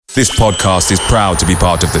This podcast is proud to be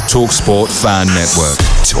part of the TalkSport Fan Network.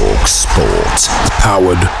 TalkSport.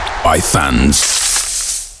 Powered by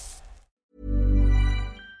fans.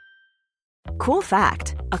 Cool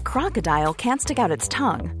fact, a crocodile can't stick out its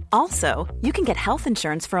tongue. Also, you can get health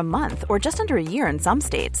insurance for a month or just under a year in some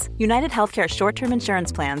states. United Healthcare short-term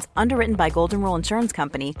insurance plans, underwritten by Golden Rule Insurance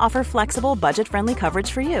Company, offer flexible, budget-friendly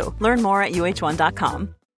coverage for you. Learn more at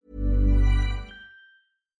uh1.com.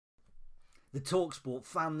 The TalkSport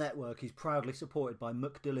Fan Network is proudly supported by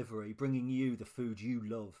McDelivery, bringing you the food you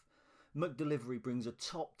love. McDelivery brings a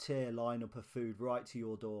top-tier lineup of food right to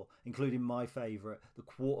your door, including my favourite, the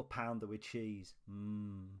Quarter Pounder with cheese.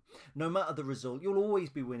 No matter the result, you'll always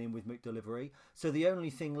be winning with McDelivery, so the only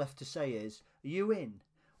thing left to say is, are you in?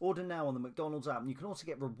 Order now on the McDonald's app, and you can also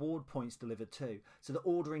get reward points delivered too, so that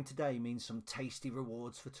ordering today means some tasty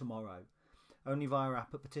rewards for tomorrow. Only via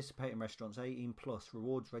app at participating restaurants. 18 plus.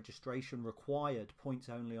 Rewards registration required. Points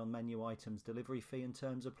only on menu items. Delivery fee and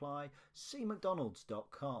terms apply. See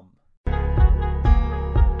mcdonalds.com.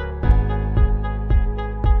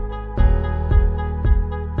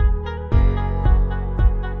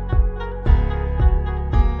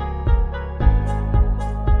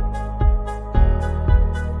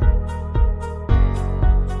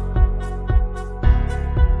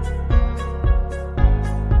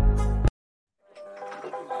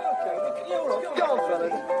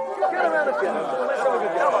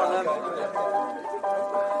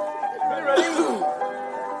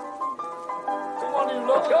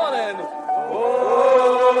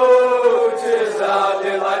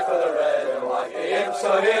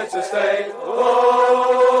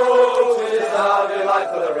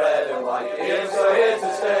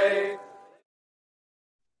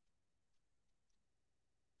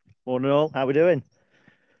 Morning all, how we doing?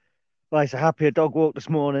 Well, it's a happier dog walk this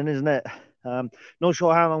morning, isn't it? Not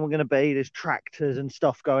sure how long we're going to be. There's tractors and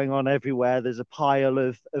stuff going on everywhere. There's a pile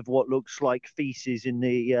of what looks like feces in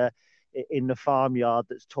the farmyard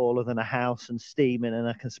that's taller than a house and steaming, and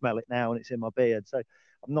I can smell it now and it's in my beard. So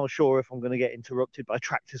I'm not sure if I'm going to get interrupted by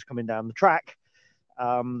tractors coming down the track,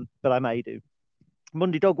 but I may do.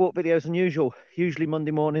 Monday dog walk video is unusual. Usually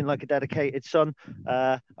Monday morning, like a dedicated son.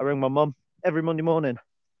 I ring my mum every Monday morning.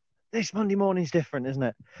 This Monday morning is different, isn't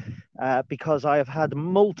it? Because I have had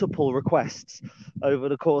multiple requests over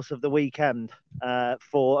the course of the weekend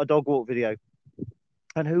for a dog walk video.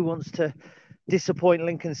 And who wants to disappoint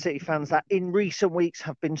Lincoln City fans that in recent weeks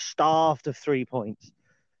have been starved of 3 points?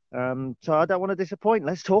 So I don't want to disappoint.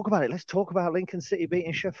 Let's talk about it. Let's talk about Lincoln City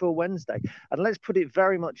beating Sheffield Wednesday. And let's put it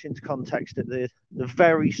very much into context at the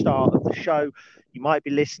very start of the show. You might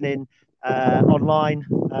be listening online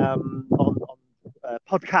on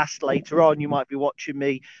podcast later on. You might be watching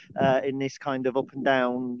me in this kind of up and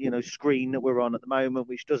down, screen that we're on at the moment,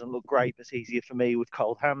 which doesn't look great, but it's easier for me with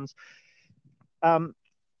cold hands. But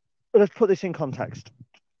let's put this in context.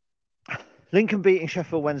 Lincoln beating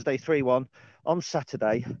Sheffield Wednesday 3-1 on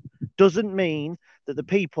Saturday doesn't mean that the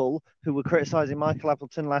people who were criticising Michael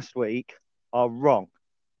Appleton last week are wrong.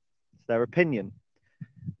 It's their opinion.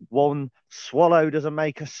 One swallow doesn't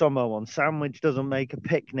make a summer. One sandwich doesn't make a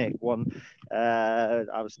picnic.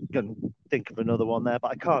 I was going to think of another one there,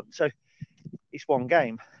 but I can't. So it's one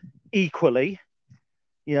game. Equally,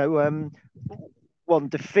 one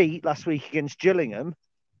defeat last week against Gillingham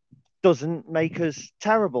doesn't make us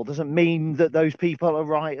terrible. Doesn't mean that those people are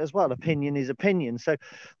right as well. Opinion is opinion. So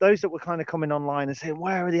those that were kind of coming online and saying,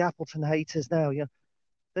 where are the Appleton haters now?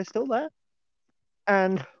 They're still there.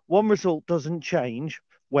 And one result doesn't change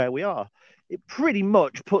where we are. It pretty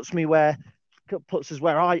much puts us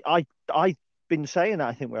where I've been saying that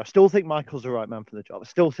I think I still think Michael's the right man for the job. I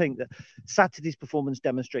still think that Saturday's performance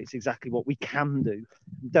demonstrates exactly what we can do.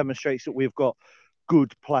 It demonstrates that we've got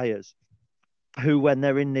good players who, when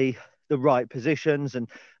they're in the right positions and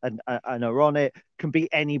are on it, can beat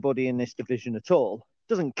anybody in this division at all.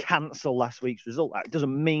 It doesn't cancel last week's result. It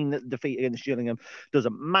doesn't mean that the defeat against Gillingham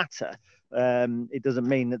doesn't matter. It doesn't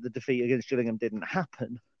mean that the defeat against Gillingham didn't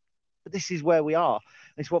happen. But this is where we are.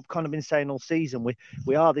 It's what I've kind of been saying all season.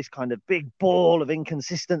 We are this kind of big ball of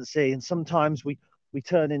inconsistency, and sometimes we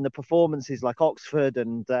turn in the performances like Oxford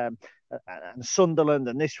and Sunderland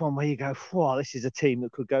and this one where you go, wow, this is a team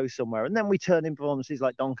that could go somewhere. And then we turn in performances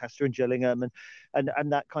like Doncaster and Gillingham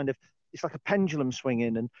and that kind of, it's like a pendulum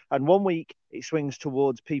swinging. And 1 week it swings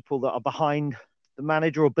towards people that are behind the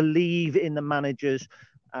manager or believe in the manager's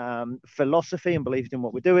philosophy and believes in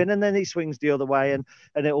what we're doing. And then it swings the other way and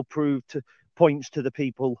it'll points to the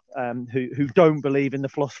people who don't believe in the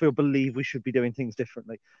philosophy or believe we should be doing things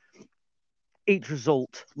differently.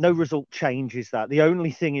 No result changes that. The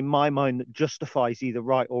only thing in my mind that justifies either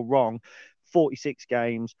right or wrong 46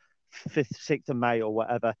 games, 5th, 6th of May or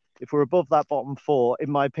whatever. If we're above that bottom 4,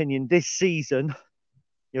 in my opinion, this season,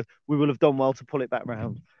 we will have done well to pull it back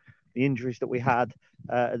round. The injuries that we had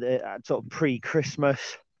sort of pre-Christmas,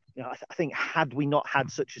 I think had we not had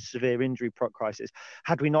such a severe injury crisis,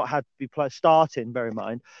 had we not had people starting, bear in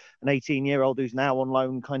mind, an 18-year-old who's now on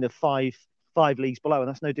loan kind of five leagues below, and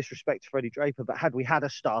that's no disrespect to Freddie Draper, but had we had a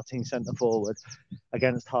starting centre forward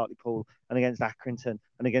against Hartlepool and against Accrington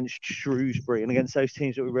and against Shrewsbury and against those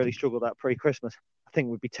teams that we really struggled at pre-Christmas, I think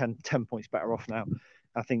we'd be 10 points better off now.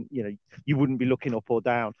 I think, you wouldn't be looking up or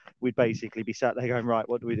down. We'd basically be sat there going, right,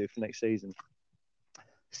 what do we do for next season?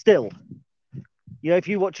 Still, if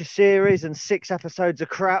you watch a series and 6 episodes are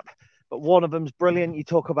crap, but one of them's brilliant, you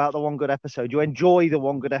talk about the one good episode. You enjoy the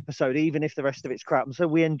one good episode, even if the rest of it's crap. And so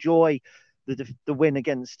we enjoy the win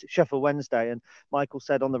against Sheffield Wednesday. And Michael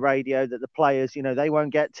said on the radio that the players, they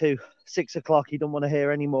won't get to 6 o'clock. He don't want to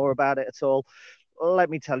hear any more about it at all.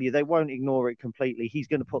 Let me tell you, they won't ignore it completely. He's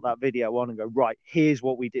going to put that video on and go, right, here's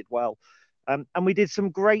what we did well. And we did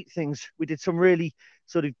some great things. We did some really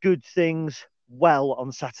sort of good things well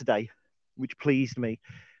on Saturday, which pleased me.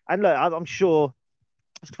 And look, I'm sure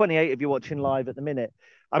there's 28 of you watching live at the minute.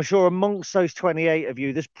 I'm sure amongst those 28 of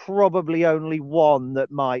you, there's probably only one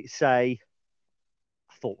that might say,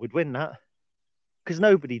 I thought we'd win that. Because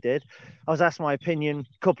nobody did. I was asked my opinion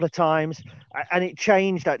a couple of times, and it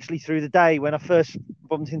changed actually through the day. When I first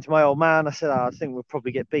bumped into my old man, I said, I think we'll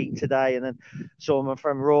probably get beat today. And then saw my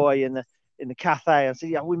friend Roy in the cafe. I said,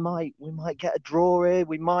 yeah, we might get a draw here.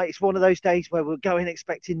 We might. It's one of those days where we're going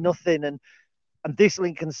expecting nothing. And this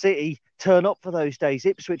Lincoln City turn up for those days.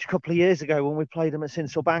 Ipswich a couple of years ago when we played them at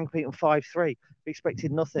Sinsel Bank, beat them 5-3. We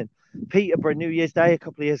expected nothing. Peterborough New Year's Day a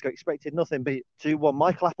couple of years ago, expected nothing. But 2-1.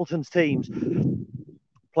 Michael Appleton's teams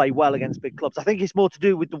play well against big clubs. I think it's more to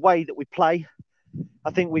do with the way that we play.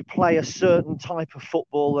 I think we play a certain type of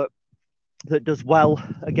football that does well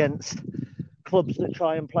against clubs that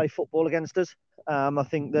try and play football against us. I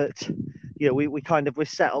think that we're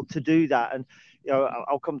set up to do that. And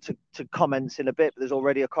I'll come to comments in a bit, but there's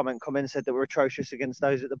already a comment come in said that we're atrocious against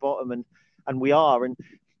those at the bottom, and we are. And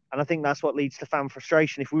I think that's what leads to fan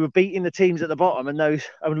frustration. If we were beating the teams at the bottom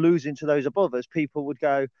and losing to those above us, people would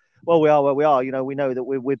go, well, we are where we are. We know that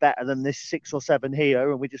we're better than this 6 or 7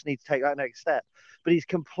 here, and we just need to take that next step. But it's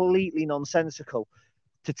completely nonsensical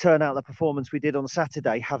to turn out the performance we did on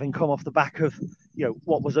Saturday, having come off the back of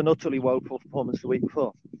what was an utterly woeful performance the week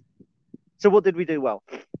before. So what did we do well?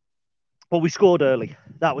 Well, we scored early.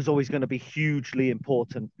 That was always going to be hugely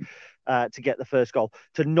important to get the first goal,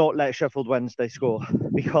 to not let Sheffield Wednesday score,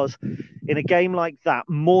 because in a game like that,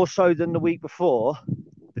 more so than the week before,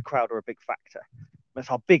 the crowd are a big factor. That's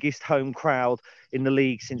our biggest home crowd in the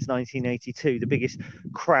league since 1982, the biggest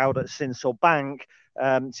crowd at Sinsel Bank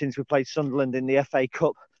since we played Sunderland in the FA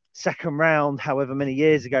Cup second round, however many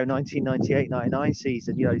years ago, 1998-99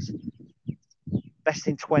 season. It's best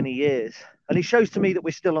in 20 years. And it shows to me that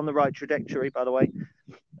we're still on the right trajectory, by the way.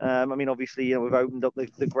 Obviously, we've opened up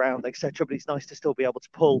the ground, etc. But it's nice to still be able to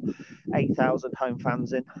pull 8,000 home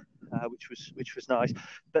fans in, which was nice.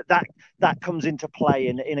 But that comes into play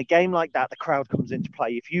in a game like that. The crowd comes into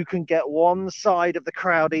play. If you can get one side of the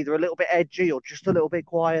crowd either a little bit edgy or just a little bit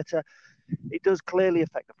quieter, it does clearly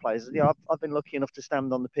affect the players. I've been lucky enough to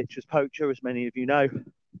stand on the pitch as poacher, as many of you know.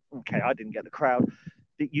 Okay, I didn't get the crowd.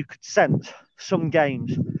 That you could sense some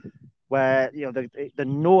games where the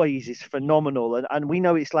noise is phenomenal, and we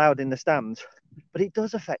know it's loud in the stands, but it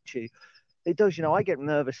does affect you. It does. I get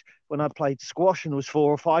nervous when I played squash and there was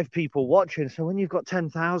 4 or 5 people watching. So when you've got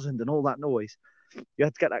 10,000 and all that noise, you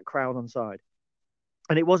had to get that crowd on side.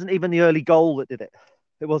 And it wasn't even the early goal that did it.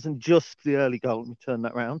 It wasn't just the early goal. Let me turn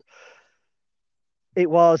that round. It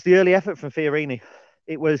was the early effort from Fiorini.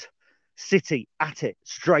 It was City at it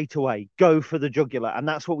straight away, go for the jugular, and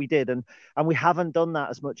that's what we did. And we haven't done that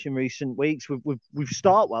as much in recent weeks. We've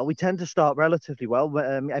start well. We tend to start relatively well,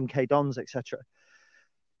 MK Dons, etc.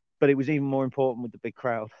 But it was even more important with the big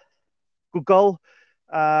crowd. Good goal.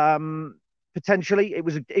 Potentially, it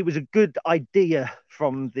was a good idea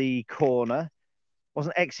from the corner.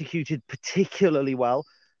 Wasn't executed particularly well,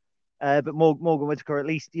 but Morgan Whittaker at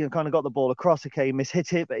least kind of got the ball across. Okay, he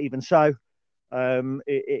mishit it, but even so.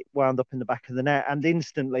 It wound up in the back of the net, and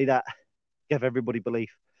instantly that gave everybody belief.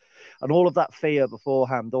 And all of that fear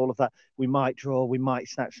beforehand, all of that, we might draw, we might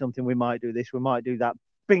snatch something, we might do this, we might do that.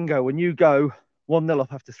 Bingo, when you go 1-0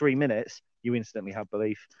 up after 3 minutes, you instantly have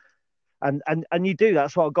belief. And you do,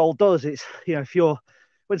 that's what a goal does. It's, if you're,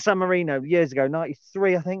 when San Marino, years ago,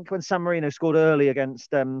 93, I think, when San Marino scored early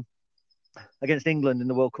against England in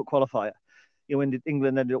the World Cup qualifier, when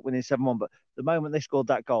England ended up winning 7-1, but the moment they scored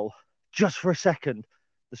that goal, just for a second,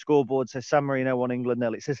 the scoreboard says San Marino 1, England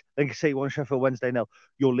 0. It says Lincoln City 1, Sheffield Wednesday 0.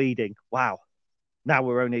 You're leading. Wow. Now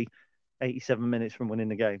we're only 87 minutes from winning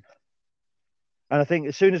the game. And I think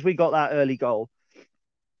as soon as we got that early goal,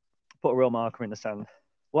 put a real marker in the sand.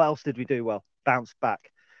 What else did we do well? Bounced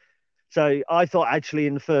back. So I thought actually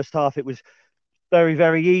in the first half it was very,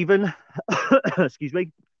 very even. Excuse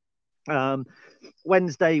me.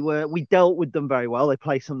 Wednesday we dealt with them very well. They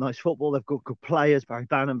play some nice football. They've got good players. Barry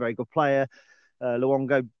Bannon, very good player.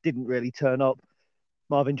 Luongo didn't really turn up.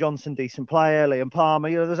 Marvin Johnson, decent player. Liam Palmer,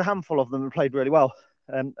 there's a handful of them that played really well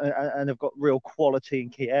and have got real quality in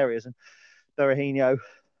key areas. And Berahino,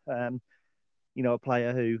 a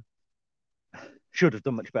player who should have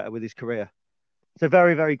done much better with his career. So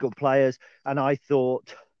very, very good players. And I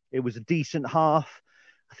thought it was a decent half.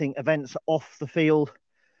 I think events off the field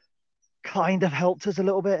kind of helped us a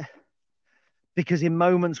little bit, because in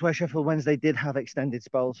moments where Sheffield Wednesday did have extended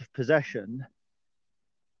spells of possession,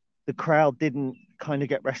 the crowd didn't kind of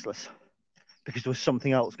get restless because there was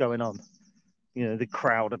something else going on. The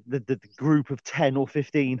crowd, the group of 10 or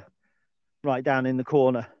 15 right down in the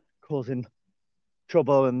corner, causing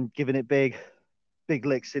trouble and giving it big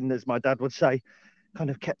licks in, as my dad would say, kind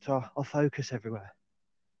of kept our focus everywhere.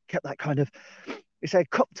 Kept that kind of, it's a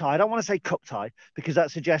cup tie. I don't want to say cup tie because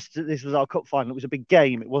that suggests that this was our cup final. It was a big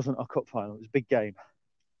game. It wasn't our cup final. It was a big game.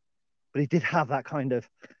 But it did have that kind of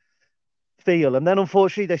feel. And then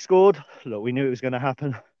unfortunately they scored. Look, we knew it was going to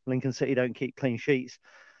happen. Lincoln City don't keep clean sheets,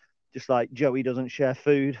 just like Joey doesn't share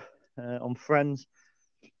food on Friends.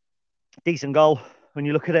 Decent goal when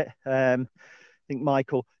you look at it. I think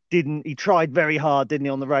Michael he tried very hard, didn't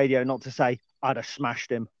he, on the radio, not to say I'd have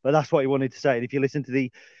smashed him, but that's what he wanted to say. And if you listen to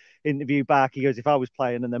the interview back, he goes, if I was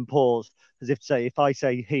playing, and then paused as if to say, if I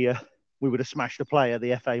say here we would have smashed a player,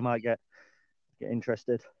 the FA might get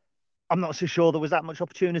interested. I'm not so sure there was that much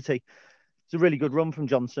opportunity. It's a really good run from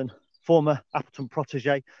Johnson, former Appleton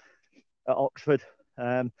protege at Oxford,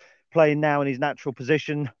 playing now in his natural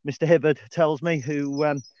position. Mr. Hibbard tells me, who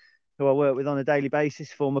I work with on a daily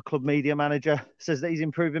basis, former club media manager, says that he's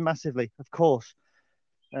improving massively, of course.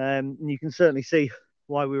 And you can certainly see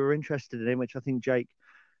why we were interested in him, which I think Jake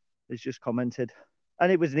has just commented.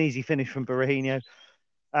 And it was an easy finish from Berahino.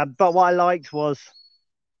 But what I liked was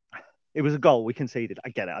it was a goal we conceded. I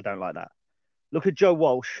get it. I don't like that. Look at Joe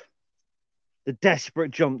Walsh, the desperate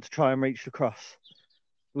jump to try and reach the cross.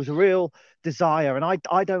 It was a real desire. And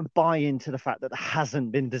I don't buy into the fact that there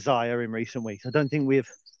hasn't been desire in recent weeks. I don't think we've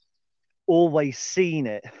always seen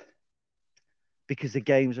it because the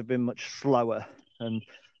games have been much slower and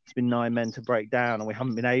it's been 9 men to break down and we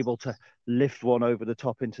haven't been able to lift one over the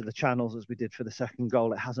top into the channels as we did for the second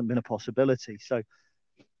goal. It hasn't been a possibility. So,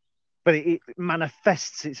 but it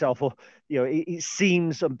manifests itself, or it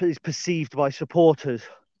seems and is perceived by supporters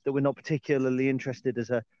that we're not particularly interested as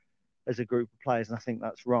a group of players, and I think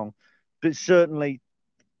that's wrong. But certainly,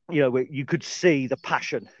 you could see the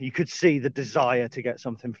passion, you could see the desire to get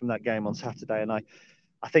something from that game on Saturday, and I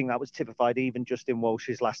think that was typified even just in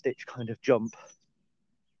Walsh's last-ditch kind of jump.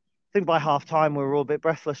 I think by half-time we were all a bit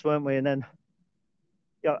breathless, weren't we? And then,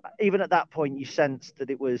 even at that point, you sensed that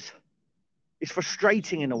it's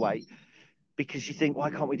frustrating in a way, because you think,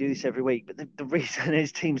 why can't we do this every week? But the reason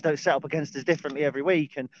is teams don't set up against us differently every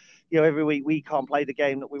week. And, every week we can't play the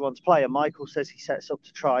game that we want to play. And Michael says he sets up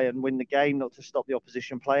to try and win the game, not to stop the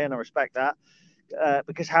opposition playing. I respect that.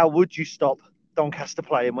 Because how would you stop Doncaster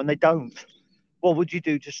playing when they don't? What would you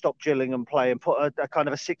do to stop Gillingham playing? Put a kind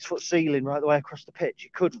of a 6-foot ceiling right the way across the pitch? You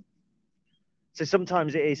couldn't. So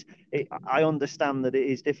sometimes I understand that it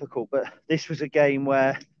is difficult, but this was a game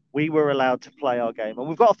where we were allowed to play our game, and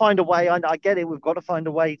we've got to find a way. I get it. We've got to find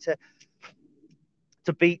a way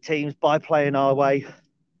to beat teams by playing our way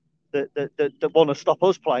that want to stop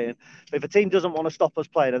us playing. But if a team doesn't want to stop us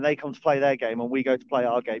playing and they come to play their game and we go to play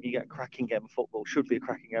our game, you get a cracking game of football. Should be a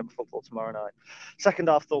cracking game of football tomorrow night. Second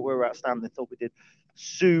half, thought we were outstanding. Thought we did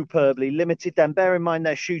superbly. Limited them. Bear in mind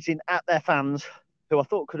they're shooting at their fans, who I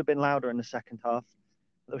thought could have been louder in the second half.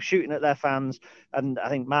 They were shooting at their fans, and I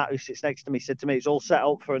think Matt, who sits next to me, said to me, it's all set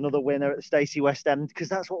up for another winner at the Stacey West End, because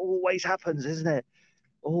that's what always happens, isn't it?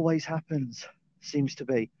 Always happens. Seems to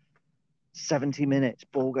be. 70 minutes,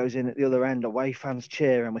 ball goes in at the other end, away fans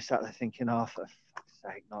cheer, and we're sat there thinking, oh, for fuck's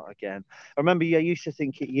sake, not again. I remember I used to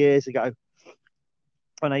think it years ago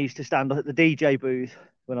when I used to stand up at the DJ booth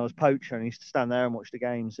when I was poacher, and I used to stand there and watch the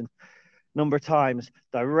games, and a number of times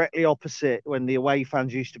directly opposite when the away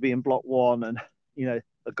fans used to be in block one, and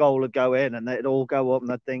a goal would go in and they'd all go up,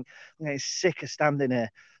 and I'd think, I'm getting sick of standing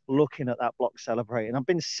here looking at that block celebrating. I've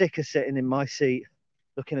been sick of sitting in my seat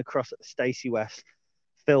looking across at the Stacey West,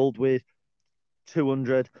 filled with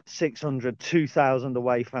 200, 600, 2,000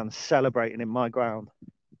 away fans celebrating in my ground.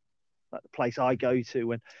 Like the place I go to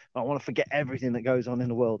when I want to forget everything that goes on in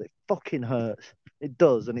the world. It fucking hurts. It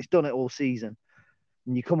does, and it's done it all season.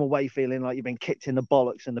 And you come away feeling like you've been kicked in the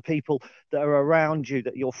bollocks, and the people that are around you,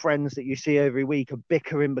 that your friends that you see every week, are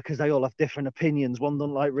bickering because they all have different opinions. One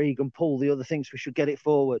doesn't like Regan Poole, the other thinks we should get it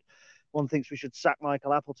forward. One thinks we should sack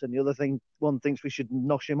Michael Appleton, one thinks we should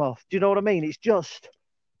nosh him off. Do you know what I mean? It's just,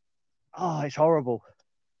 it's horrible.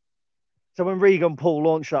 So when Regan Poole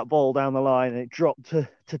launched that ball down the line and it dropped to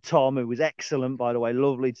Tom, who was excellent, by the way,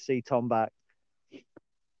 lovely to see Tom back.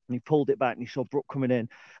 And he pulled it back and you saw Brook coming in.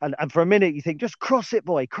 And for a minute you think, just cross it,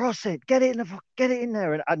 boy, cross it, get it in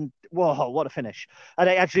there. And whoa, what a finish. And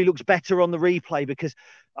it actually looks better on the replay because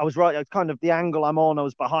I was right, kind of the angle I'm on, I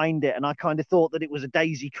was behind it, and I kind of thought that it was a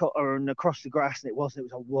daisy cutter and across the grass, and it wasn't.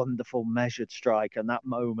 It was a wonderful measured strike. And that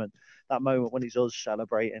moment when it's us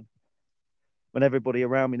celebrating, when everybody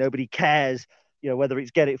around me, nobody cares, whether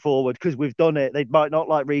it's get it forward because we've done it. They might not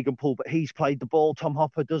like Regan Poole, but he's played the ball. Tom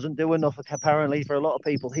Hopper doesn't do enough, apparently, for a lot of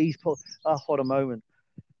people. He's put, what a moment.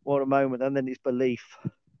 What a moment. And then it's belief.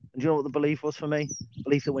 And do you know what the belief was for me?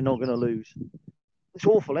 Belief that we're not going to lose. It's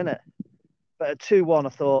awful, isn't it? But at 2-1, I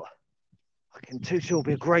thought, 2-2 will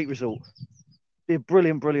be a great result. Be a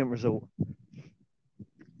brilliant, brilliant result.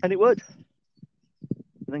 And it would.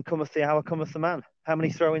 And then cometh the hour, cometh the man. How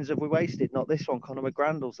many throw-ins have we wasted? Not this one. Conor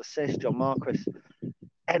McGrandle's assist, John Marquis,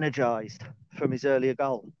 energised from his earlier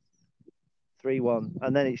goal. 3-1.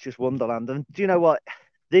 And then it's just Wonderland. And do you know what?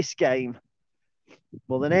 This game,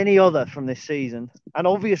 more than any other from this season, and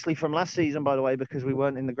obviously from last season, by the way, because we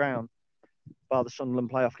weren't in the ground, bar the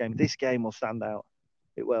Sunderland playoff game, this game will stand out.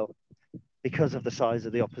 It will. Because of the size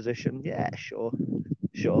of the opposition. Yeah, sure.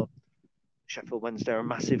 Sheffield Wednesday are a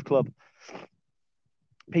massive club.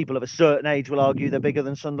 People of a certain age will argue they're bigger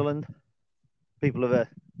than Sunderland. People of a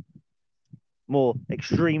more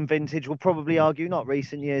extreme vintage will probably argue, not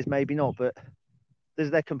recent years, maybe not, but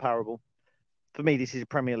they're comparable. For me, this is a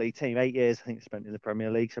Premier League team. 8 years, I think, spent in the Premier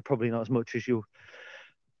League, so probably not as much as you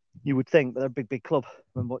would think, but they're a big, big club.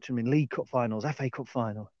 I'm watching them in League Cup finals, FA Cup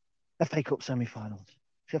final, FA Cup semi-finals.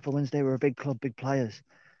 Sheffield Wednesday were a big club, big players.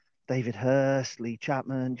 David Hurst, Lee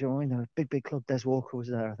Chapman, a big, big club. Des Walker was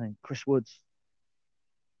there, I think. Chris Woods.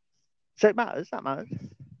 So it matters, that matters.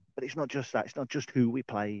 But it's not just that. It's not just who we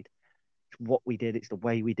played. It's what we did. It's the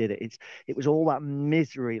way we did it. It was all that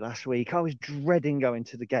misery last week. I was dreading going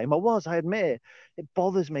to the game. I admit it. It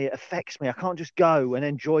bothers me. It affects me. I can't just go and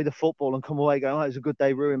enjoy the football and come away going, it was a good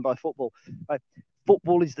day ruined by football. Right?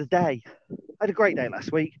 Football is the day. I had a great day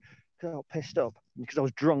last week. I got pissed up because I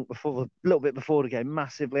was drunk a little bit before the game,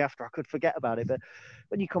 massively after. I could forget about it. But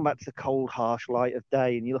when you come back to the cold, harsh light of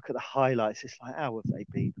day and you look at the highlights, it's like, how have they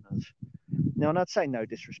beaten us? Now, and I'd say no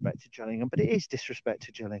disrespect to Gillingham, but it is disrespect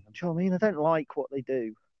to Gillingham. Do you know what I mean? I don't like what they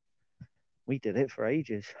do. We did it for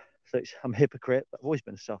ages. So I'm a hypocrite. I've always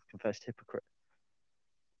been a self-confessed hypocrite.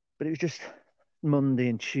 But it was just Monday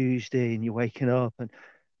and Tuesday and you're waking up and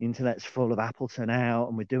the internet's full of Appleton out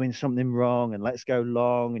and we're doing something wrong and let's go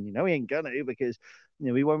long. And he ain't going to because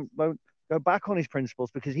he won't go back on his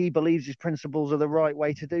principles because he believes his principles are the right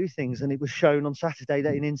way to do things. And it was shown on Saturday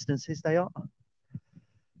that in instances they are.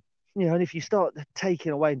 And if you start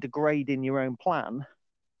taking away and degrading your own plan,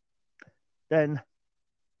 then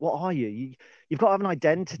what are you? You've got to have an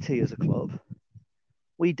identity as a club.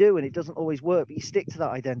 We do, and it doesn't always work, but you stick to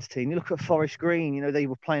that identity. And you look at Forest Green, they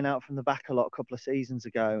were playing out from the back a couple of seasons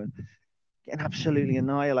ago and getting absolutely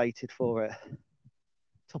annihilated for it.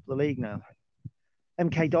 Top of the league now.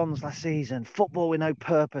 MK Dons last season, football with no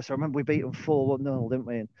purpose. I remember we beat them 4-0, didn't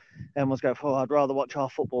we? And everyone's going, I'd rather watch our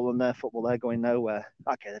football than their football. They're going nowhere.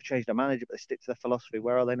 Okay, they've changed their manager, but they stick to their philosophy.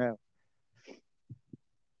 Where are they now?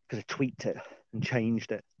 Because they tweaked it and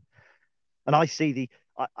changed it. And I see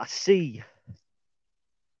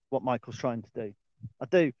what Michael's trying to do. I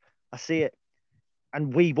do. I see it.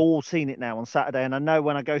 And we've all seen it now on Saturday. And I know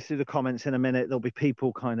when I go through the comments in a minute, there'll be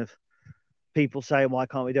people saying, why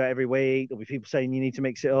can't we do it every week? There'll be people saying you need to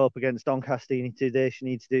mix it up against Doncaster. You need to do this. You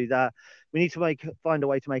need to do that. We need to find a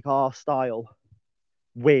way to make our style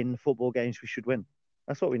win football games we should win.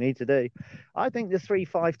 That's what we need to do. I think the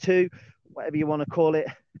 3-5-2, whatever you want to call it,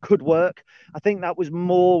 could work. I think that was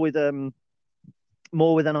more with an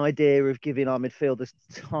idea of giving our midfielders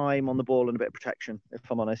time on the ball and a bit of protection, if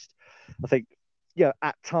I'm honest. I think,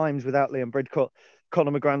 at times without Liam Bridcut,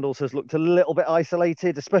 Conor McGrandles has looked a little bit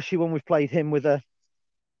isolated, especially when we've played him with a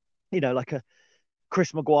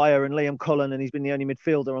Chris Maguire and Liam Cullen, and he's been the only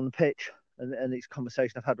midfielder on the pitch. And it's a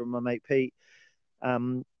conversation I've had with my mate Pete.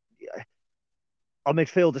 our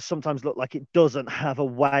midfielders sometimes look like it doesn't have a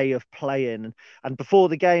way of playing. And before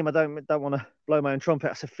the game, I don't want to blow my own trumpet.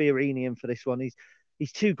 That's a Fiorini in for this one.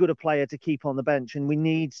 He's too good a player to keep on the bench, and we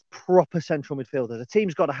need proper central midfielders. A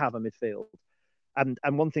team's got to have a midfield. And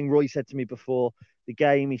one thing Roy said to me before the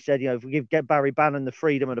game, he said, if we get Barry Bannon the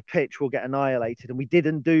freedom of the pitch, we'll get annihilated. And we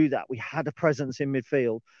didn't do that. We had a presence in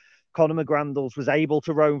midfield. Conor McGrandles was able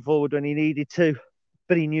to roam forward when he needed to,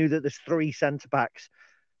 but he knew that there's 3 centre-backs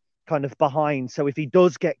kind of behind. So if he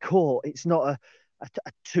does get caught, it's not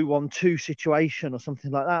a 2-on-2 situation or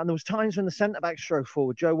something like that. And there was times when the centre-backs drove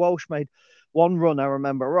forward. Joe Walsh made one run, I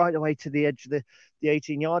remember, right away to the edge of the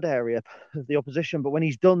 18-yard area of the opposition. But when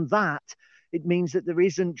he's done that, it means that there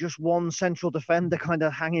isn't just one central defender kind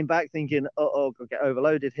of hanging back thinking, I'll get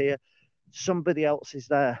overloaded here. Somebody else is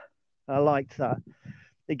there. I liked that.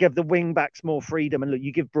 It gave the wing backs more freedom. And look,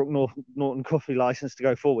 you give Brooke Norton Cuffley license to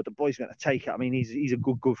go forward, the boy's going to take it. I mean, he's a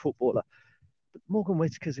good footballer. But Morgan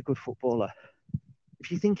Whittaker's a good footballer.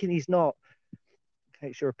 If you're thinking he's not, okay,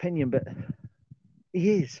 it's your opinion, but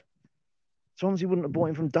he is. Swansea wouldn't have bought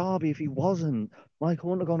him from Derby if he wasn't. Michael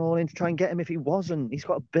wouldn't have gone all in to try and get him if he wasn't. He's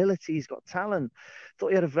got ability. He's got talent. Thought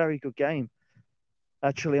he had a very good game,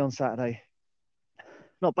 actually, on Saturday.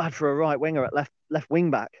 Not bad for a right winger at left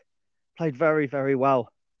wing back. Played very, very well.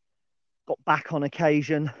 Got back on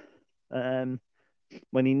occasion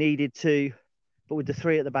when he needed to. But with the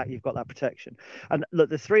 3 at the back, you've got that protection. And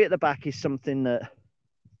look, the 3 at the back is something that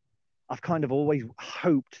I've kind of always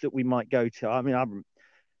hoped that we might go to. I mean,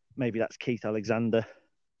 maybe that's Keith Alexander,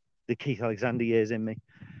 the Keith Alexander years in me.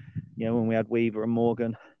 When we had Weaver and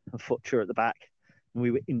Morgan and Futcher at the back, and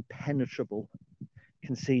we were impenetrable.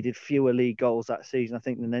 Conceded fewer league goals that season, I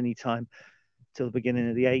think, than any time till the beginning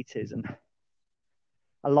of the 80s. And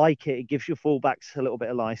I like it. It gives your fullbacks a little bit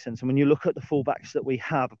of license. And when you look at the fullbacks that we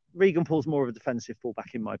have, Regan Paul's more of a defensive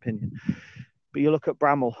fullback, in my opinion. But you look at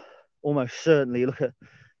Bramall, almost certainly. You look at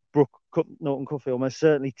Brooke Norton Cuffley, almost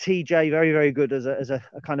certainly. TJ, very, very good as a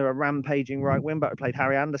kind of a rampaging right wing back. We played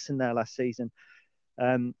Harry Anderson there last season.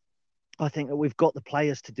 I think that we've got the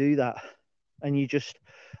players to do that. And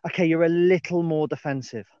you're a little more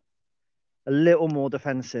defensive. But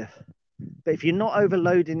if you're not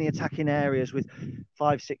overloading the attacking areas with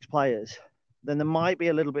 5-6 players, then there might be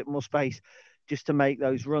a little bit more space just to make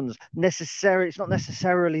those runs. It's not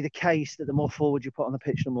necessarily the case that the more forward you put on the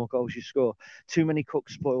pitch, the more goals you score. Too many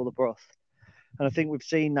cooks spoil the broth. And I think we've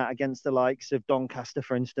seen that against the likes of Doncaster,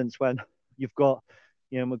 for instance, when you've got,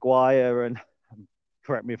 Maguire and,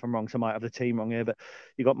 correct me if I'm wrong, so I might have the team wrong here, but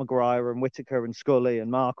you've got Maguire and Whittaker and Scully and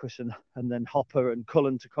Marquis and then Hopper and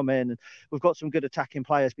Cullen to come in. And we've got some good attacking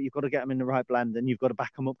players, but you've got to get them in the right blend and you've got to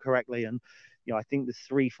back them up correctly. And, I think the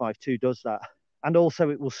 3-5-2 does that. And also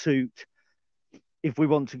it will suit, if we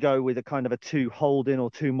want to go with a kind of a 2 holding or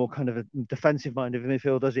 2 more kind of a defensive-minded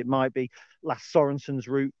midfielders, it might be Lasse Sorensen's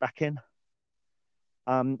route back in.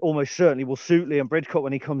 Almost certainly will suit Liam Bridcut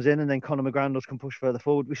when he comes in, and then Conor McGrandles can push further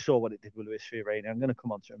forward. We saw what it did with Luis Fiorini. I'm going to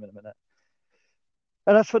come on to him in a minute.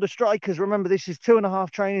 And as for the strikers, remember, this is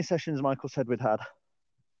 2.5 training sessions Michael said we'd had,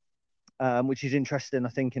 which is interesting, I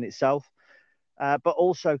think, in itself. But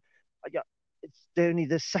also, it's only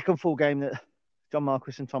the second full game that John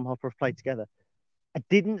Marquis and Tom Hopper have played together. I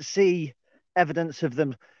didn't see evidence of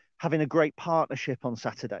them having a great partnership on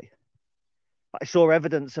Saturday. I saw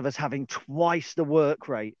evidence of us having twice the work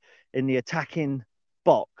rate in the attacking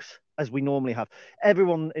box as we normally have.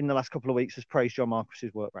 Everyone in the last couple of weeks has praised John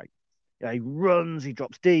Marquis's work rate. He runs, he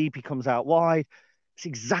drops deep, he comes out wide. It's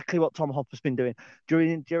exactly what Tom Hopper's been doing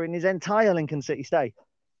during his entire Lincoln City stay.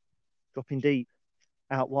 Dropping deep,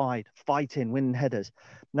 out wide, fighting, winning headers.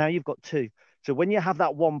 Now you've got 2. So when you have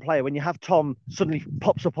that one player, when you have Tom suddenly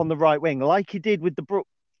pops up on the right wing, like he did with the Brooke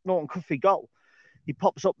Norton Cuffley goal, he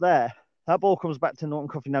pops up there. That ball comes back to Norton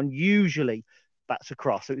Cuffley. Now, usually that's a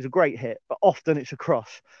cross. So it was a great hit, but often it's a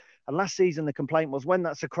cross. And last season, the complaint was when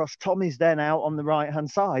that's a cross, Tom is then out on the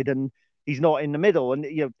right-hand side and he's not in the middle. And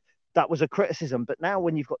that was a criticism. But now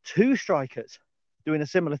when you've got 2 strikers doing a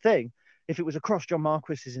similar thing, if it was a cross, John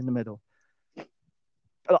Marquis is in the middle.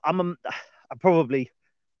 I'm probably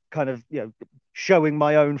kind of, showing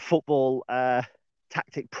my own football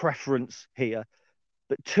tactic preference here.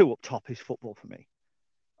 But 2 up top is football for me.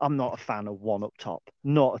 I'm not a fan of 1 up top,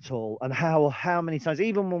 not at all. And how many times,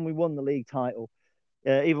 even when we won the league title,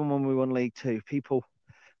 even when we won League Two, people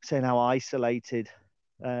saying how isolated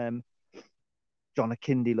John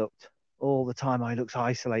Akindi looked all the time. He looks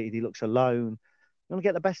isolated, he looks alone. You want to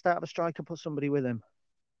get the best out of a striker, put somebody with him.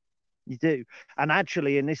 You do. And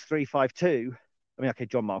actually, in this 3-5-2, I mean, okay,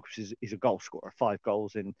 John Marquis is a goal scorer. 5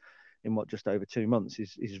 goals in what, just over 2 months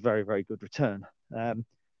is very, very good return.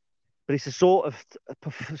 But But it's a sort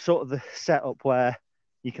of the setup where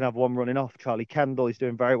you can have one running off. Charlie Kendall is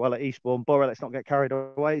doing very well at Eastbourne. Borough, let's not get carried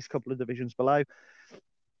away. He's a couple of divisions below.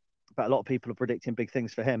 But a lot of people are predicting big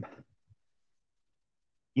things for him.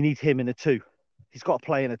 You need him in a 2. He's got to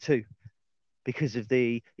play in a 2 because of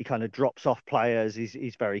he kind of drops off players.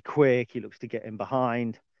 He's very quick. He looks to get in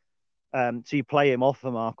behind. So you play him off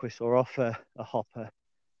a Marquis or off a Hopper.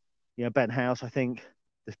 Ben House, I think,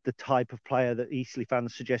 the type of player that Eastleigh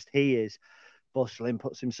fans suggest he is, bustling,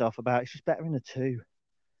 puts himself about. It's just better in a 2.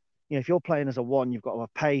 If you're playing as a 1, you've got to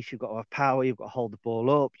have pace, you've got to have power, you've got to hold the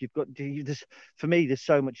ball up. For me, there's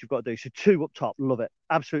so much you've got to do. So 2 up top, love it,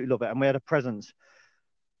 absolutely love it. And we had a presence.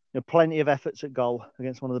 Plenty of efforts at goal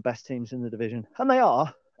against one of the best teams in the division, and they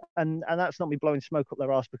are. And that's not me blowing smoke up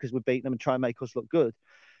their arse because we're beating them and trying to make us look good.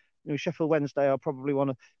 Sheffield Wednesday are probably one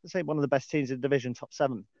of the best teams in the division, top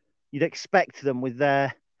 7. You'd expect them with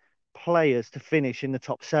their players to finish in the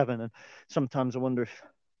top 7. And sometimes I wonder if,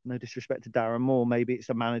 no disrespect to Darren Moore, maybe it's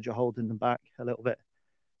a manager holding them back a little bit.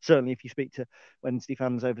 Certainly, if you speak to Wednesday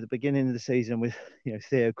fans over the beginning of the season with,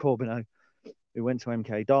 Theo Corbineau, who went to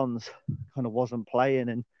MK Dons, kind of wasn't playing,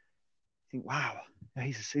 and you think, wow,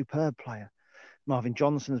 he's a superb player. Marvin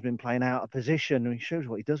Johnson's been playing out of position, and he shows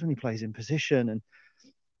what he does when he plays in position. And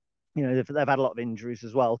they've had a lot of injuries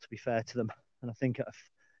as well, to be fair to them. And I think at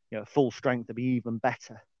full strength, they'll be even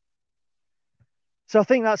better. So I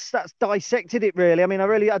think that's dissected it, really. I mean,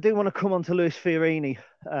 I do want to come on to Lewis Fiorini,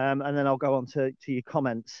 and then I'll go on to your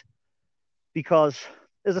comments. Because,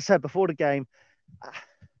 as I said before the game, I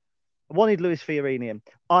wanted Lewis Fiorini in.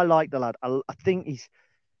 I like the lad. I think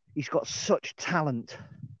he's got such talent.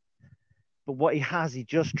 But what he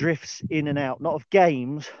just drifts in and out, not of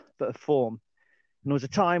games, but of form. And there was a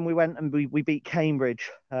time we went and we beat Cambridge,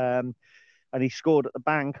 and he scored at the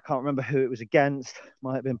bank. I can't remember who it was against.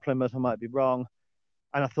 Might have been Plymouth, I might be wrong.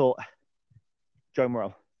 And I thought, Joe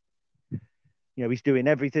Morrell. He's doing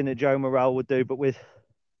everything that Joe Morrell would do, but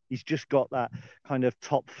he's just got that kind of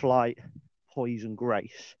top flight poise and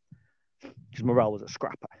grace. Because Morrell was a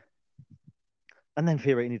scrapper. And then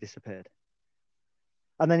Fiorini disappeared.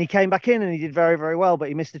 And then he came back in and he did very, very well, but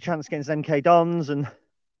he missed a chance against MK Dons and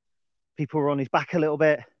people were on his back a little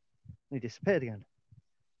bit and he disappeared again.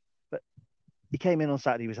 But he came in on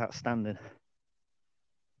Saturday, he was outstanding.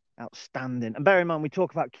 Outstanding. And bear in mind, we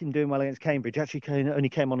talk about him doing well against Cambridge. Actually, only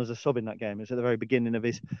came on as a sub in that game. It was at the very beginning of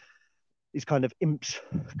his kind of imps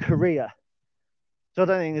career. So I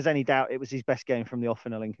don't think there's any doubt it was his best game from the off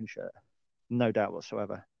in a Lincoln shirt. No doubt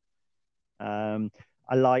whatsoever.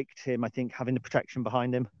 I liked him, I think, having the protection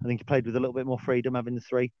behind him. I think he played with a little bit more freedom, having the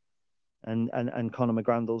 3. And Conor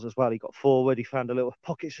McGrandles as well. He got forward. He found a little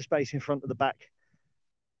pockets of space in front of the back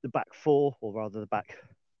 4, or rather the back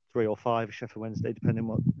 3 or 5, Sheffield Wednesday, depending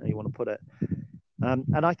on how you want to put it.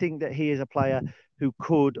 And I think that he is a player who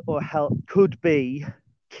could be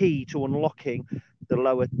key to unlocking the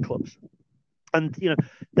lower clubs. And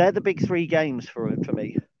they're the big 3 games for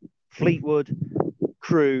me: Fleetwood,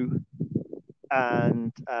 Crewe,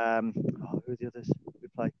 and who are the others we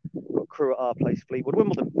play? We've got Crewe at our place, Fleetwood,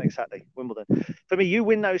 Wimbledon next Saturday. Wimbledon. For me, you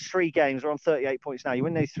win those 3 games. We're on 38 points now. You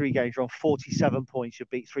win those 3 games, you're on 47 points. You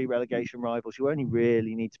beat 3 relegation rivals. You only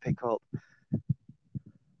really need to pick up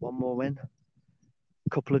one more win, a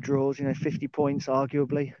couple of draws. 50 points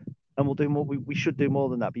arguably, and we'll do more. We should do more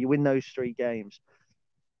than that. But you win those 3 games,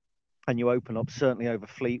 and you open up certainly over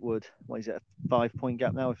Fleetwood. What is it, a 5-point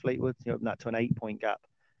gap now with Fleetwood? You open that to an 8-point gap.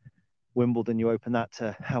 Wimbledon, you open that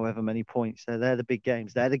to however many points. They're the big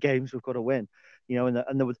games. They're the games we've got to win.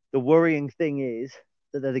 And the worrying thing is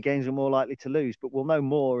that they're the games we're more likely to lose. But we'll know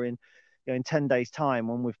more in 10 days' time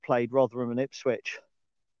when we've played Rotherham and Ipswich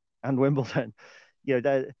and Wimbledon.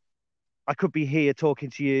 I could be here talking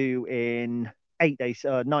to you in 9 days'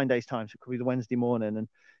 time. So it could be the Wednesday morning, and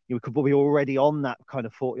we could be already on that kind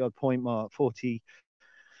of 40-odd point mark,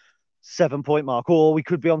 47-point mark, or we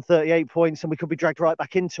could be on 38 points and we could be dragged right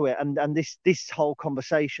back into it. And this whole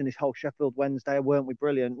conversation, this whole Sheffield Wednesday, weren't we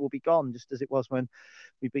brilliant, will be gone, just as it was when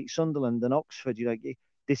we beat Sunderland and Oxford.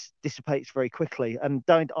 This dissipates very quickly. And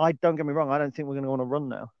don't get me wrong, I don't think we're going to go on a run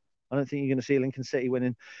now. I don't think you're going to see Lincoln City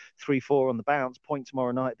winning 3-4 on the bounce. Point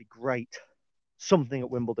tomorrow night would be great. Something at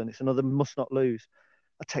Wimbledon. It's another must not lose.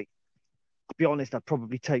 I'll be honest, I'd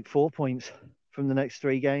probably take 4 points from the next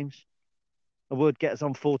 3 games. I would get us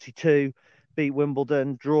on 42, beat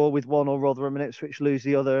Wimbledon, draw with one or Rotherham and Ipswich, lose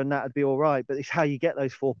the other, and that'd be all right. But it's how you get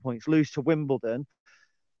those 4 points. Lose to Wimbledon,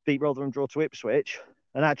 beat Rotherham, draw to Ipswich,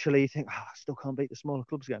 and actually you think, I still can't beat the smaller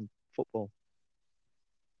clubs again. Football.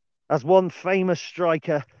 As one famous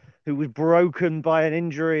striker who was broken by an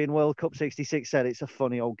injury in World Cup '66 said, it's a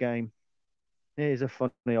funny old game. It is a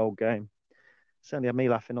funny old game. Certainly had me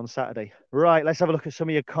laughing on Saturday. Right, let's have a look at some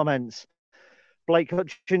of your comments. Blake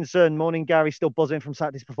Hutchinson, morning Gary, still buzzing from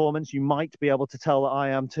Saturday's performance. You might be able to tell that I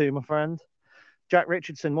am too, my friend. Jack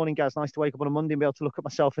Richardson, morning guys, nice to wake up on a Monday and be able to look at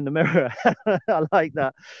myself in the mirror. I like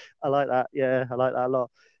that. Yeah, I like that a lot.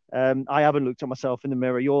 I haven't looked at myself in the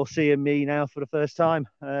mirror. You're seeing me now for the first time.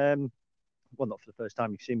 Well, not for the first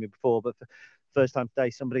time, you've seen me before, but for the first time today,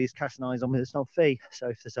 somebody is casting eyes on me that's not Fee. So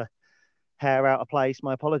if there's a hair out of place,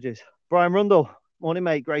 my apologies. Brian Rundle, morning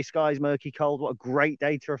mate, grey skies, murky cold. What a great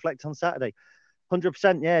day to reflect on Saturday.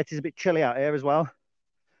 100%, yeah, it is a bit chilly out here as well.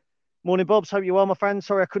 Morning, Bubs. Hope you're well, my friend.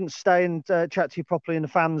 Sorry I couldn't stay and chat to you properly in the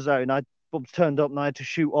fan zone. Bubs turned up and I had to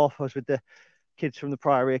shoot off. I was with the kids from the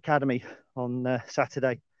Priory Academy on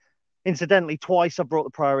Saturday. Incidentally, twice I've brought the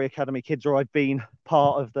Priory Academy kids, or I've been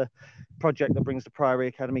part of the project that brings the Priory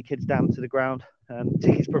Academy kids down to the ground.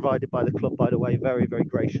 Tickets provided by the club, by the way. Very, very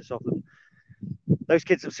gracious of them. Those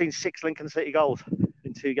kids have seen 6 Lincoln City goals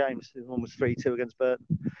in 2 games. One was 3-2 against Burton.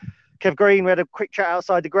 Kev Green, we had a quick chat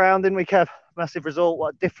outside the ground, didn't we, Kev? Massive result.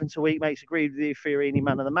 What a difference a week makes. Agreed with you. Fiorini,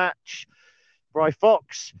 man of the match. Bry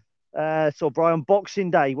Fox. Saw Brian Boxing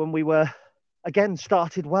Day when we were, again,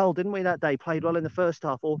 started well, didn't we, that day? Played well in the first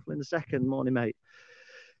half, awful in the second. Morning, mate.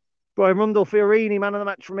 Brian Rundle, Fiorini, man of the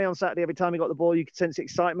match for me on Saturday. Every time he got the ball, you could sense the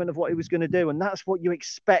excitement of what he was going to do. And that's what you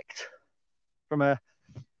expect from a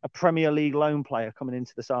Premier League loan player coming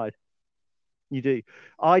into the side. You do.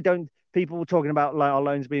 People were talking about our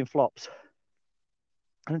loans being flops.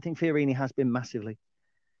 I don't think Fiorini has been massively.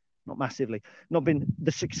 Not massively. Not been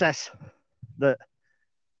the success that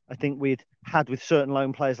I think we'd had with certain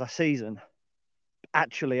loan players last season.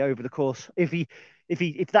 Actually, over the course,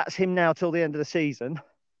 if that's him now till the end of the season,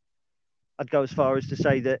 I'd go as far as to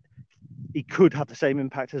say that he could have the same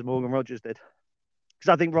impact as Morgan Rogers did. Because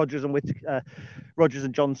I think Rogers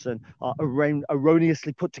and Johnson are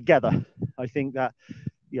erroneously put together. I think that,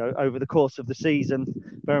 over the course of the season,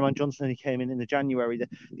 bear in mind Johnson only came in the January,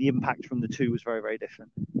 the impact from the two was very, very different.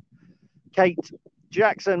 Kate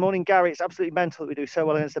Jackson, morning Gary. It's absolutely mental that we do so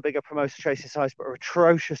well against the bigger promoter chasing sides, but are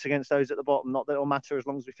atrocious against those at the bottom. Not that it'll matter as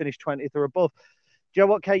long as we finish 20th or above. Do you know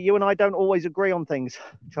what, Kate? You and I don't always agree on things.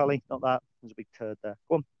 Charlie, not that. There's a big turd there.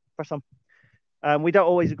 Go on, press on. We don't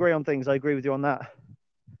always agree on things. I agree with you on that.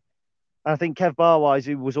 I think Kev Barwise,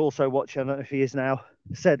 who was also watching, I don't know if he is now,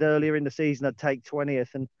 said earlier in the season I'd take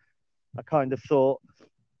 20th, and I kind of thought,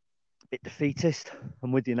 a bit defeatist.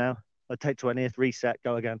 I'm with you now. I'd take 20th, reset,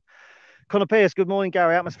 go again. Connor Pierce, good morning,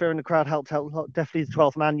 Gary. Atmosphere in the crowd helped out. Definitely the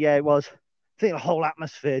 12th man. Yeah, it was. I think the whole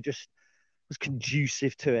atmosphere just was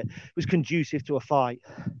conducive to it. It was conducive to a fight.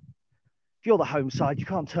 If you're the home side, you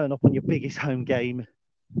can't turn up on your biggest home game,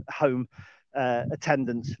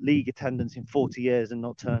 attendance, league attendance in 40 years and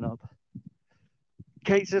not turn up.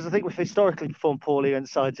 Kate says, I think we've historically performed poorly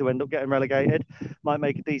against sides who end up getting relegated. Might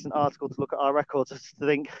make a decent article to look at our records. I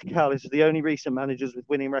think Cal is the only recent managers with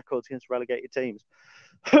winning records against relegated teams.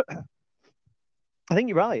 I think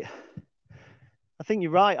you're right.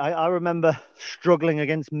 I remember struggling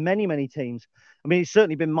against many, many teams. I mean, it's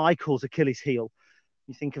certainly been Michael's Achilles heel.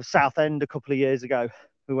 You think of Southend a couple of years ago.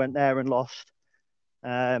 We went there and lost.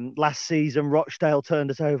 Last season, Rochdale turned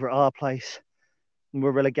us over at our place and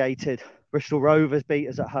were relegated. Bristol Rovers beat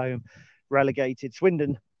us at home, relegated.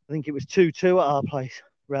 Swindon, I think it was 2-2 at our place,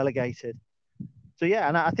 relegated. So, yeah,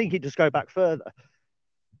 and I think it just go back further.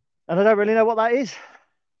 And I don't really know what that is.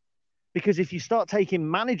 Because if you start taking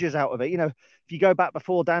managers out of it, if you go back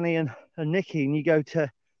before Danny and Nicky and you go to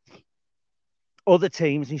other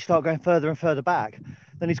teams and you start going further and further back,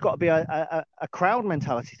 then it's got to be a crowd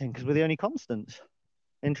mentality thing because we're the only constants.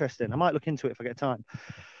 Interesting. I might look into it if I get time.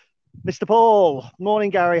 Mr. Paul, morning,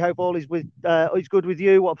 Gary. Hope all is good with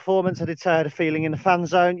you. What a performance. I did say I had a feeling in the fan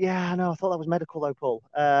zone. Yeah, I know. I thought that was medical, though, Paul.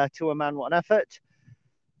 To a man, what an effort.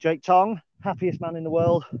 Jake Tong, happiest man in the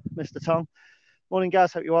world, Mr. Tong. Morning,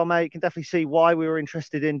 guys. Hope you are, mate. You can definitely see why we were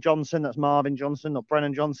interested in Johnson. That's Marvin Johnson, not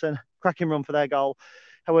Brennan Johnson. Cracking run for their goal.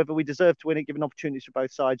 However, we deserve to win it, given opportunities for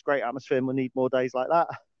both sides. Great atmosphere, and we'll need more days like that.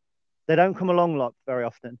 They don't come along very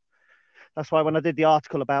often. That's why when I did the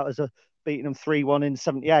article about us beating them 3-1 in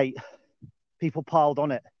 78, people piled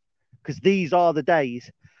on it. Because these are the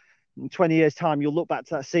days. In 20 years' time, you'll look back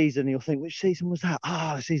to that season and you'll think, which season was that?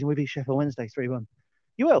 The season we beat Sheffield Wednesday 3-1.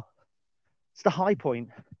 You will. It's the high point.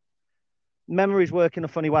 Memories work in a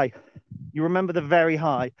funny way. You remember the very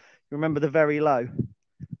high. You remember the very low.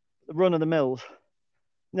 The run of the mills.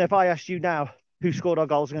 Now, if I asked you now who scored our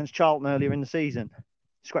goals against Charlton earlier in the season,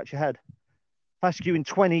 scratch your head. If I ask you in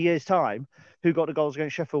 20 years' time who got the goals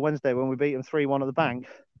against Sheffield Wednesday when we beat them 3-1 at the bank,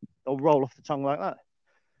 they'll roll off the tongue like that.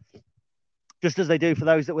 Just as they do for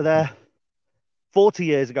those that were there 40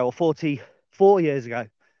 years ago or 44 years ago.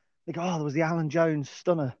 They go, oh, there was the Alan Jones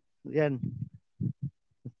stunner at the end.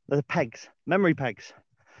 The pegs, memory pegs.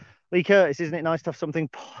 Lee Curtis, isn't it nice to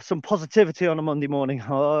have some positivity on a Monday morning?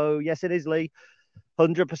 Oh, yes, it is, Lee.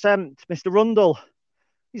 100%. Mr. Rundle,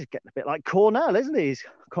 he's getting a bit like Cornell, isn't he? He's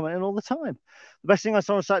commenting all the time. The best thing I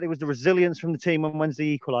saw on Saturday was the resilience from the team when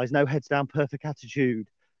Wednesday equalised. No heads down, perfect attitude.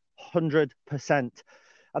 100%.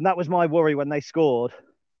 And that was my worry when they scored.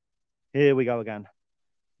 Here we go again.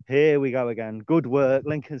 Good work,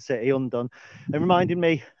 Lincoln City, undone. It reminded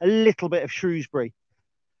me a little bit of Shrewsbury.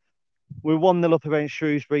 We were 1-0 up against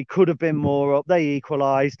Shrewsbury, could have been more up. They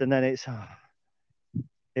equalised, and then it's,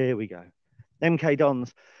 here we go. MK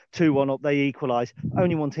Dons, 2-1 up, they equalised.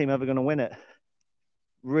 Only one team ever going to win it.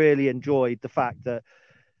 Really enjoyed the fact that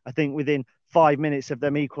I think within 5 minutes of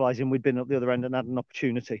them equalising, we'd been up the other end and had an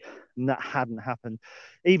opportunity, and that hadn't happened.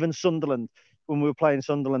 Even Sunderland, when we were playing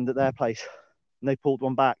Sunderland at their place, and they pulled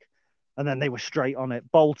one back, and then they were straight on it.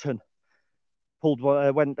 Bolton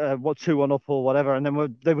went 2-1 up or whatever, and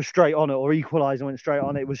then they were straight on it, or equalised and went straight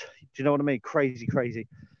on it. It was, do you know what I mean? Crazy.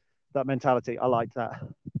 That mentality, I liked that.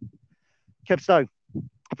 Kev Stone,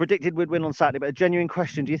 I predicted we'd win on Saturday, but a genuine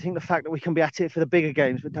question: do you think the fact that we can be at it for the bigger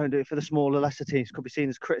games but don't do it for the smaller, lesser teams could be seen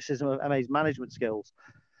as criticism of MA's management skills?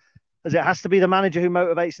 As it has to be the manager who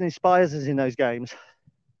motivates and inspires us in those games.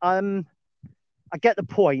 I get the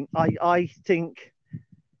point. I think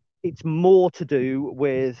it's more to do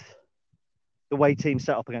with the way teams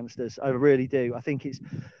set up against us. I really do. I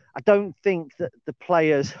don't think that the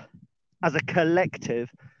players as a collective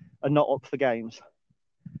are not up for games.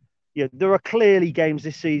 Yeah, there are clearly games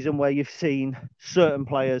this season where you've seen certain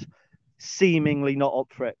players seemingly not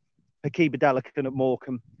up for it. Hakeem Adelakan at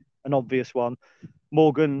Morecambe, an obvious one.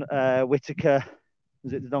 Morgan Whittaker,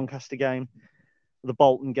 was it the Doncaster game? The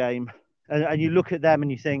Bolton game? And you look at them and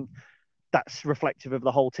you think, that's reflective of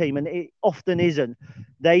the whole team, and it often isn't.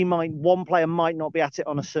 One player might not be at it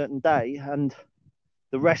on a certain day, and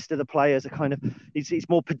the rest of the players are kind of, it's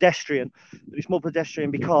more pedestrian. It's more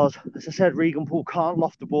pedestrian because, as I said, Regan Poole can't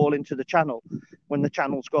loft the ball into the channel when the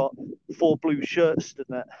channel's got 4 blue shirts stood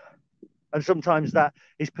in it. And sometimes that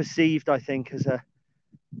is perceived, I think, as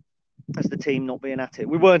the team not being at it.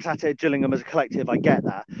 We weren't at it at Gillingham as a collective, I get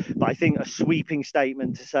that. But I think a sweeping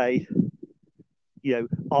statement to say,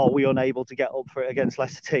 are we unable to get up for it against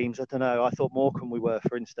lesser teams? I don't know. I thought Morecambe we were,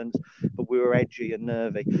 for instance, but we were edgy and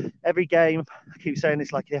nervy. Every game, I keep saying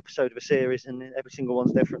it's like the episode of a series, and every single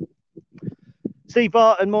one's different. Steve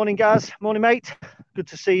Barton, morning, Gaz. Morning, mate. Good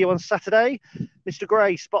to see you on Saturday. Mr.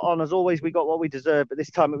 Gray, spot on. As always, we got what we deserved, but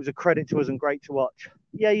this time it was a credit to us and great to watch.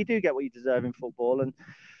 Yeah, you do get what you deserve in football. And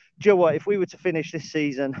do you know what? If we were to finish this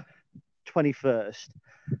season 21st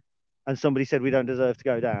and somebody said we don't deserve to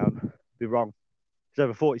go down, we'd be wrong. Because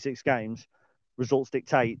over 46 games, results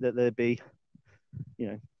dictate that there'd be,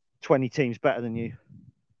 20 teams better than you.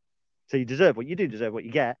 So you deserve what you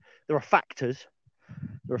get. There are factors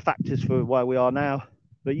for where we are now,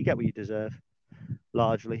 but you get what you deserve,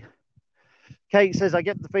 largely. Kate says, I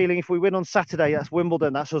get the feeling if we win on Saturday, that's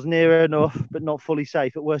Wimbledon. That's us near enough, but not fully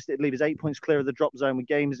safe. At worst, it'd leave us 8 points clear of the drop zone with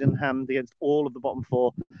games in hand against all of the bottom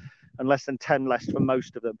 4 and less than 10 less for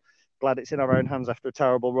most of them. Glad it's in our own hands after a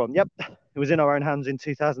terrible run. Yep, it was in our own hands in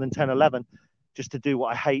 2010-11, just to do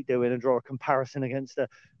what I hate doing and draw a comparison against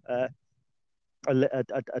a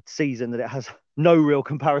season that it has no real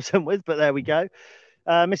comparison with, but there we go.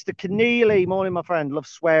 Mr. Keneally, morning, my friend. Love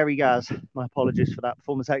sweary, Gaz. My apologies for that.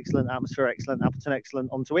 Performance excellent, atmosphere excellent, Appleton excellent.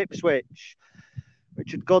 On to Ipswich.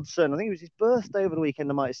 Richard Godson, I think it was his birthday over the weekend,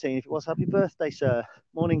 I might have seen. If it was, happy birthday, sir.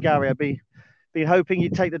 Morning, Gary. I'd been hoping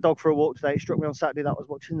you'd take the dog for a walk today. It struck me on Saturday that I was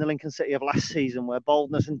watching the Lincoln City of last season where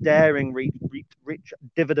boldness and daring reaped rich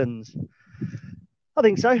dividends. I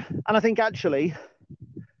think so. And I think actually,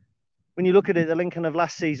 when you look at it, the Lincoln of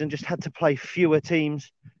last season just had to play fewer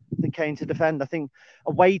teams than came to defend. I think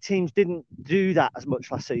away teams didn't do that as much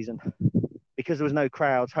last season because there was no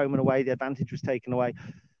crowds, home and away. The advantage was taken away.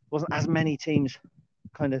 There wasn't as many teams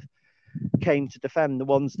kind of came to defend. The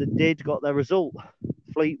ones that did got their result.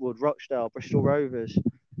 Fleetwood, Rochdale, Bristol Rovers,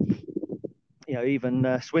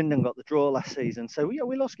 even Swindon got the draw last season. So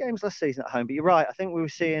we lost games last season at home. But you're right. I think we were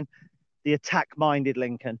seeing the attack-minded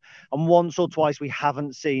Lincoln. And once or twice we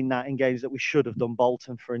haven't seen that in games that we should have done.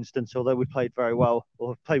 Bolton, for instance, although we played very well,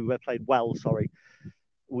 played well,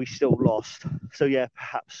 we still lost. So, yeah,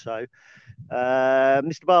 perhaps so.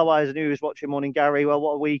 Mr. Barwise, I knew he was watching. Morning, Gary. Well,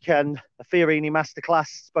 what a weekend. A Fiorini masterclass,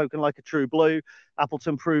 spoken like a true blue.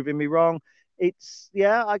 Appleton proving me wrong. I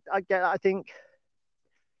get it. I think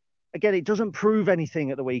again, it doesn't prove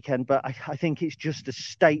anything at the weekend, but I think it's just a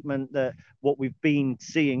statement that what we've been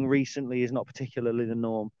seeing recently is not particularly the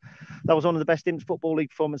norm. That was one of the best Imps Football League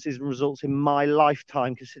performances and results in my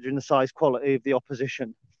lifetime, considering the size quality of the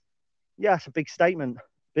opposition. Yeah, it's a big statement.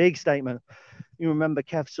 Big statement. You remember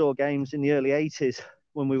Kev saw games in the early 80s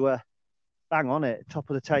when we were bang on it, top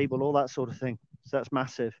of the table, all that sort of thing. So that's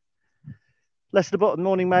massive. Lester Button,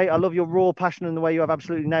 morning, mate. I love your raw passion and the way you have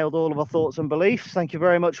absolutely nailed all of our thoughts and beliefs. Thank you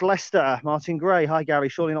very much, Lester. Martin Gray, hi, Gary.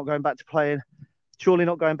 Surely not going back to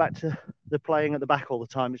the playing at the back all the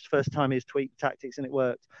time. It's the first time he's tweaked tactics and it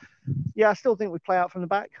worked. Yeah, I still think we play out from the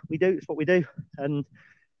back. We do. It's what we do. And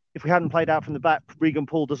if we hadn't played out from the back, Regan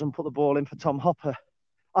Poole doesn't put the ball in for Tom Hopper.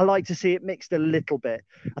 I like to see it mixed a little bit.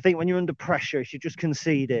 I think when you're under pressure, if you just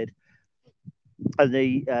conceded and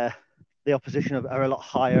the opposition are a lot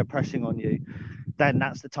higher pressing on you, then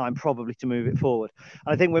that's the time probably to move it forward.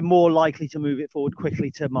 And I think we're more likely to move it forward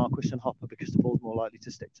quickly to Marquis and Hopper because the ball's more likely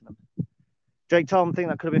to stick to them. Jake Tom, I think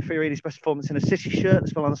that could have been Fiorini's best performance in a City shirt. The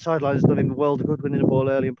spell on the sidelines has done him the world of good. Winning the ball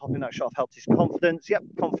early and popping that shot helped his confidence. Yep,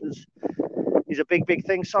 confidence is a big, big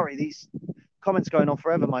thing. Sorry, these comments going on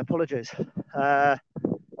forever. My apologies.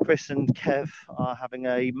 Chris and Kev are having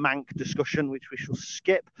a mank discussion, which we shall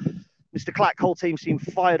skip. Mr. Clack, whole team seem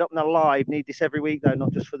fired up and alive. Need this every week, though,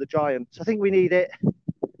 not just for the Giants. I think we need it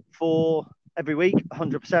for every week,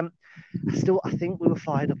 100%. I think we were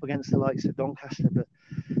fired up against the likes of Doncaster, but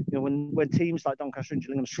you know, when teams like Doncaster and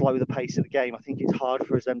Gillingham slow the pace of the game, I think it's hard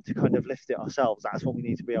for us then to kind of lift it ourselves. That's what we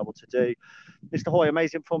need to be able to do. Mr. Hoy,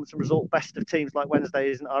 amazing performance and result. Best of teams like Wednesday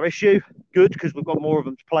isn't our issue. Good, because we've got more of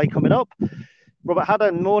them to play coming up. Robert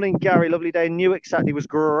Haddon, morning, Gary. Lovely day in Newark. Saturday was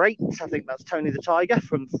great. I think that's Tony the Tiger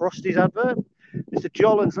from Frosty's advert. Mr.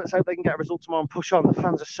 Jollins, let's hope they can get a result tomorrow and push on. The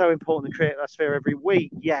fans are so important to create that sphere every week.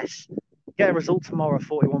 Yes. Get a result tomorrow,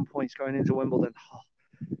 41 points going into Wimbledon. Oh,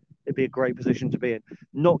 it'd be a great position to be in.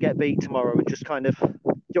 Not get beat tomorrow and just kind of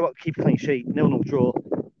keep a clean sheet, 0-0 draw.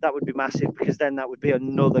 That would be massive because then that would be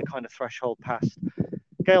another kind of threshold past.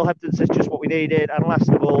 Gail Hepton says just what we needed. And last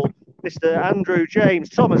of all, Mr. Andrew James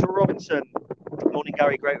Thomas Robinson. Morning,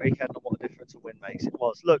 Gary. Great weekend. And what a difference a win makes. It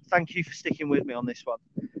was. Look, thank you for sticking with me on this one.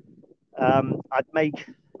 I'd make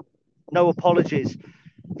no apologies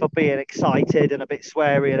for being excited and a bit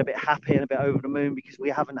sweary and a bit happy and a bit over the moon because we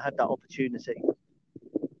haven't had that opportunity.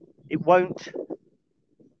 It won't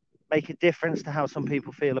make a difference to how some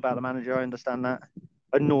people feel about the manager. I understand that.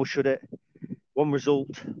 And nor should it. One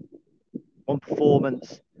result, one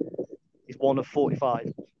performance is one of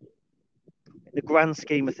 45. In the grand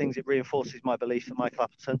scheme of things, it reinforces my belief that Michael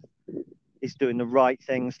Appleton is doing the right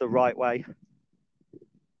things the right way.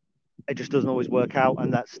 It just doesn't always work out,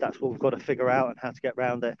 and that's what we've got to figure out and how to get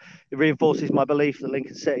around it. It reinforces my belief that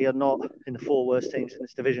Lincoln City are not in the 4 worst teams in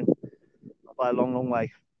this division, not by a long, long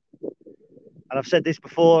way. And I've said this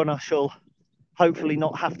before, and I shall hopefully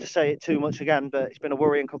not have to say it too much again, but it's been a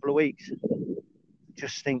worrying couple of weeks.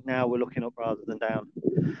 Just think now we're looking up rather than down.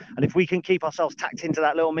 And if we can keep ourselves tacked into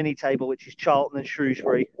that little mini table, which is Charlton and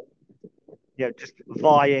Shrewsbury, you know, just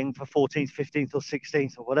vying for 14th, 15th or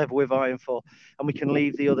 16th or whatever we're vying for, and we can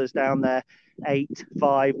leave the others down there 8,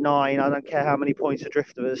 5, 9, I don't care how many points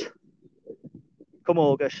adrift of us. Come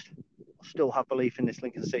August, I'll still have belief in this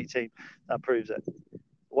Lincoln City team. That proves it.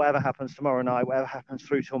 Whatever happens tomorrow night, whatever happens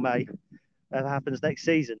through till May, whatever happens next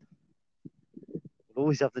season, we'll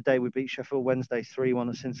always have the day we beat Sheffield Wednesday 3-1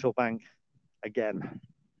 at Sincil Bank again.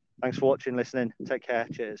 Thanks for watching, listening. Take care.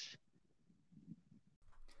 Cheers.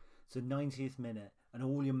 It's the 90th minute and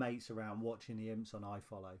all your mates around watching the Imps on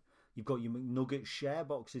iFollow. You've got your McNugget share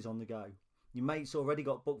boxes on the go. Your mates already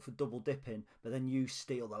got booked for double dipping, but then you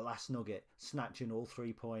steal the last nugget, snatching all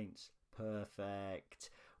 3 points.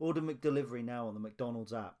 Perfect. Order McDelivery now on the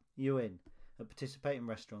McDonald's app. You in? At participating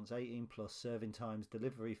restaurants, 18 plus, serving times,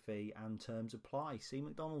 delivery fee and terms apply. See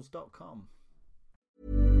mcdonalds.com.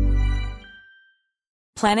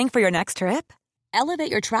 Planning for your next trip?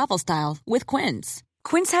 Elevate your travel style with Quince.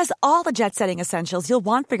 Quince has all the jet-setting essentials you'll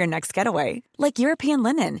want for your next getaway, like European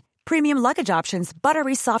linen, premium luggage options,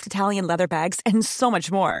 buttery soft Italian leather bags, and so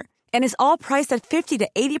much more. And is all priced at 50 to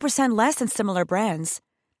 80% less than similar brands.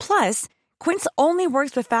 Plus, Quince only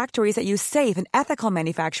works with factories that use safe and ethical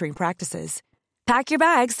manufacturing practices. Pack your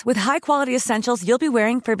bags with high-quality essentials you'll be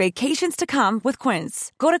wearing for vacations to come with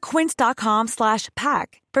Quince. Go to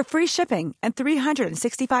quince.com/pack for free shipping and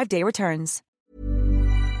 365-day returns.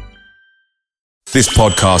 This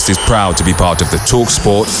podcast is proud to be part of the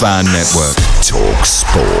TalkSport Fan Network.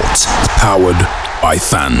 TalkSport. Powered by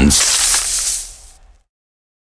fans.